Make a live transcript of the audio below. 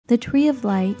The Tree of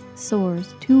Light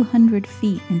soars 200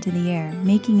 feet into the air,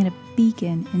 making it a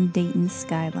beacon in Dayton's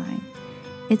skyline.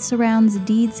 It surrounds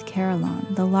Deeds Carillon,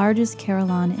 the largest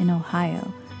Carillon in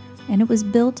Ohio, and it was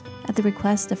built at the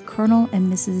request of Colonel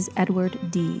and Mrs. Edward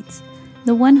Deeds.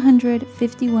 The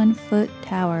 151-foot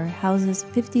tower houses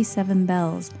 57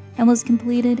 bells and was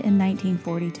completed in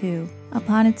 1942.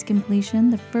 Upon its completion,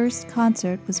 the first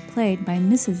concert was played by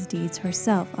Mrs. Deeds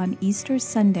herself on Easter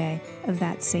Sunday of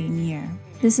that same year.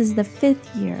 This is the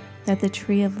 5th year that the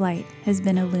Tree of Light has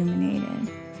been illuminated.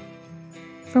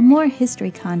 For more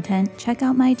history content, check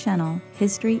out my channel,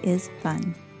 History is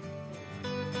Fun.